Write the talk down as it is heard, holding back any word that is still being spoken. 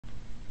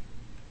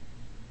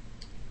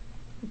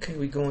Okay,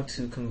 we're going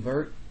to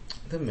convert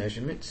the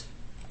measurements,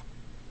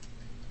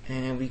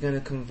 and we're going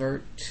to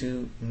convert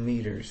to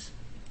meters,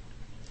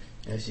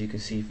 as you can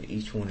see for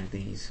each one of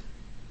these.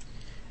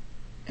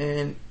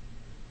 And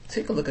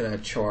take a look at our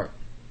chart.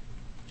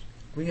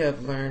 We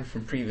have learned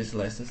from previous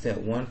lessons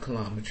that 1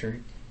 kilometer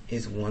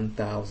is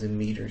 1,000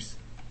 meters.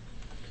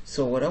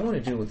 So what I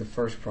want to do with the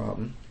first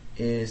problem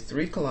is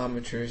 3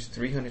 kilometers,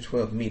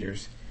 312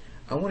 meters.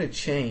 I want to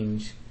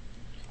change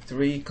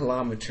 3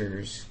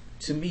 kilometers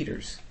to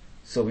meters.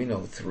 So we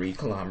know 3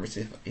 kilometers.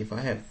 If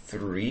I have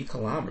 3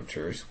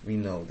 kilometers, we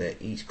know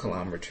that each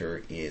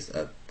kilometer is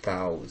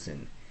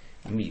 1,000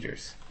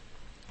 meters.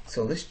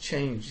 So let's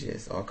change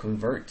this, or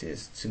convert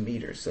this to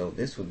meters. So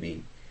this would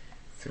be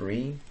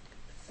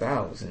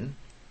 3,000.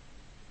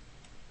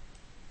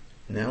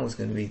 Now it's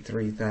going to be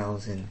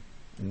 3,000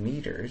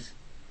 meters.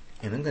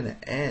 And I'm going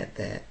to add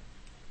that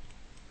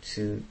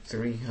to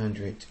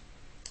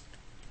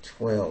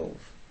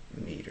 312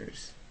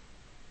 meters.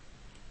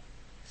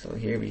 So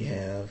here we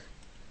have,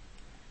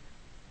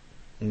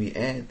 when we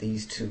add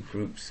these two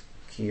groups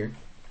here,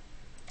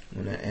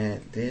 I'm going to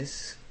add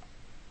this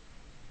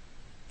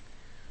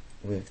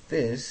with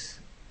this,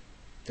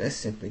 that's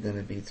simply going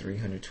to be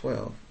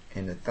 312,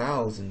 and the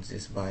thousands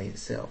is by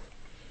itself.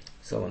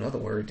 So in other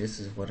words, this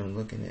is what I'm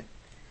looking at: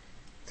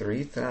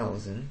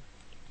 3,000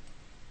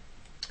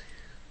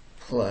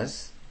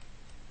 plus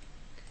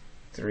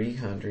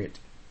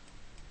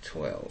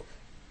 312.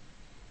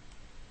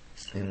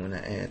 And when I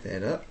add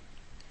that up,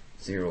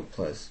 0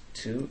 plus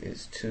 2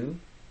 is 2,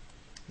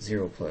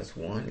 0 plus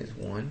 1 is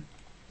 1,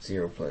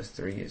 0 plus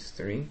 3 is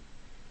 3,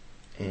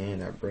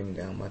 and I bring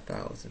down my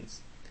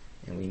thousands.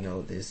 And we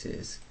know this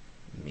is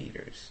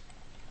meters.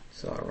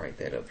 So I'll write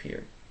that up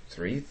here: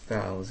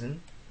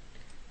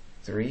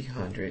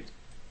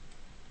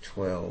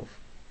 3,312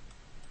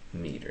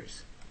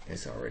 meters.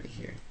 It's already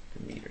here,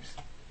 the meters.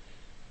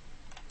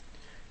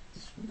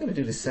 We're going to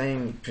do the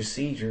same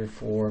procedure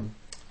for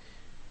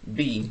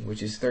B,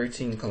 which is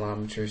 13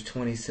 kilometers,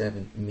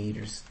 27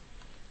 meters.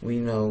 We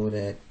know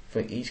that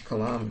for each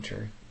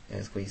kilometer,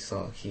 as we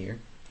saw here,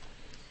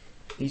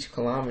 each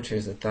kilometer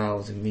is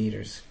 1,000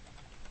 meters.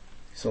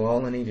 So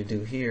all I need to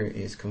do here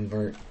is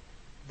convert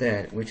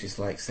that, which is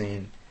like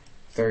saying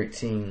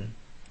 13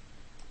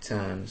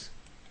 times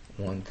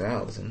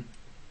 1,000.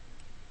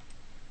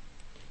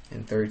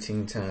 And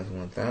 13 times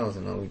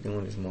 1,000, all we're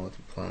doing is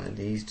multiplying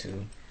these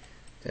two.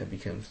 That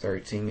becomes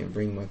 13, and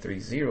bring my 3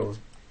 zeros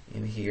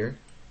in here.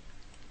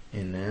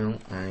 And now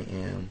I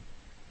am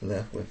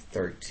left with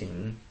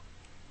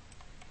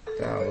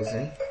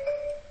 13,000.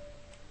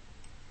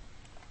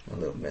 A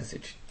little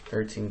message: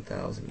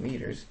 13,000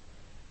 meters.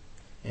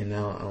 And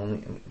now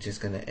I'm just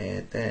going to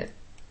add that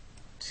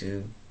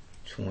to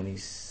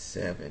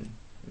 27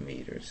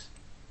 meters.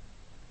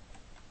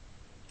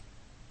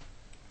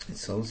 And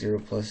so 0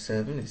 plus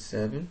 7 is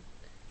 7.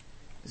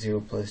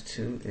 0 plus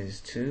 2 is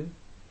 2.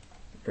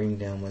 Bring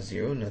down my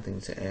 0, nothing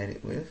to add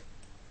it with.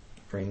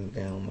 Bring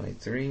down my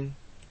 3,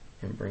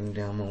 and bring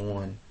down my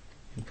 1,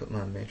 and put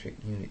my metric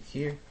unit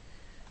here.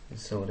 And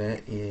so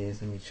that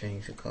is, let me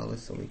change the color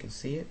so we can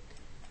see it.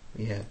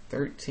 We have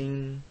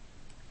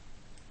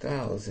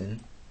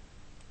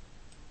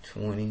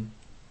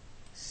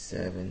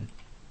 13,027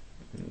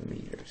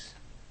 meters.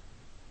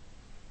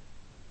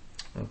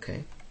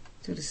 Okay,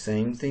 do the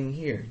same thing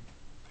here.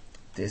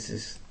 This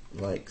is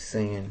like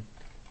saying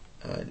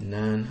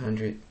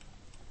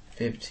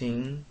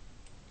 915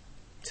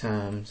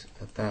 times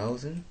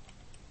 1,000.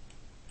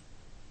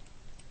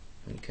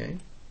 Okay,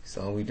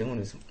 so all we're doing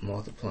is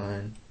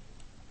multiplying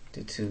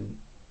the two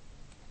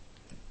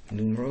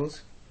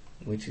numerals,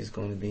 which is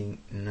going to be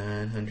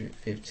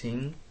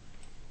 915,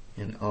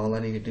 and all I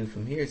need to do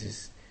from here is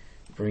just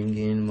bring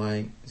in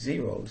my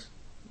zeros.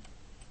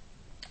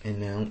 And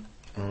now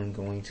I'm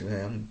going to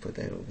have, I'm going to put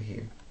that over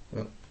here.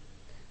 Well,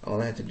 all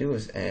I have to do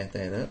is add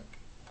that up.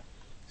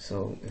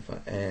 So if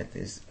I add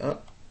this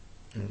up,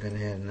 I'm going to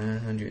have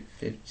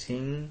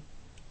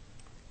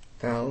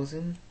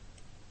 915,000,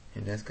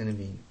 and that's going to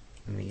be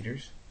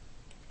meters,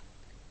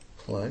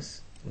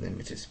 plus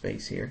limited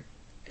space here,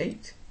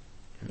 8.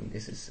 I mean,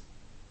 this is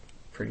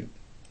pretty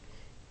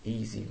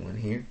easy one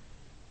here.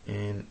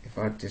 And if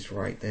I just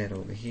write that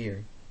over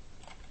here,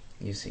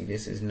 you see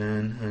this is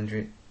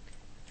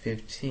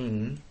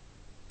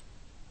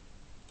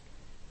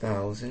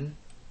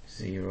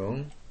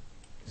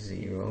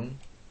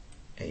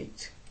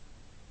 915,008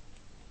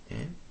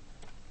 and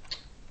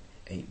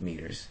 8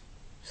 meters.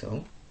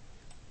 So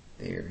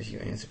there's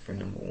your answer for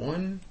number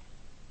 1,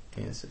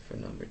 answer for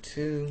number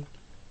 2,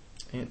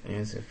 and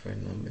answer for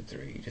number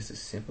 3. Just a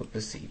simple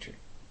procedure.